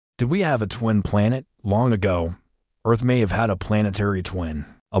Did we have a twin planet? Long ago, Earth may have had a planetary twin,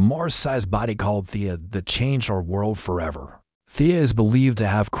 a Mars-sized body called Theia that changed our world forever. Theia is believed to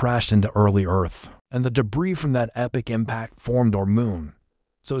have crashed into early Earth, and the debris from that epic impact formed our moon.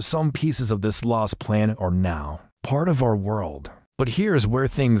 So some pieces of this lost planet are now part of our world. But here's where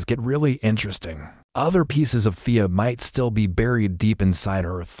things get really interesting. Other pieces of Theia might still be buried deep inside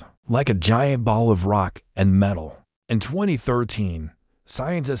Earth, like a giant ball of rock and metal. In 2013,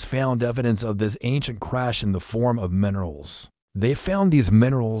 scientists found evidence of this ancient crash in the form of minerals. They found these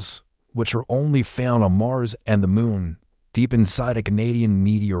minerals, which are only found on Mars and the Moon, deep inside a Canadian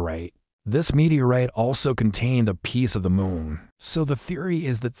meteorite. This meteorite also contained a piece of the Moon. So the theory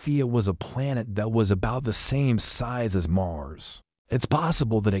is that Theia was a planet that was about the same size as Mars. It's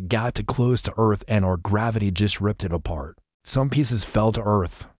possible that it got too close to Earth and our gravity just ripped it apart. Some pieces fell to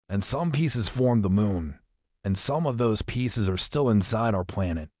Earth, and some pieces formed the Moon. And some of those pieces are still inside our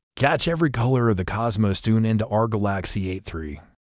planet. Catch every color of the cosmos tune into our Galaxy 83.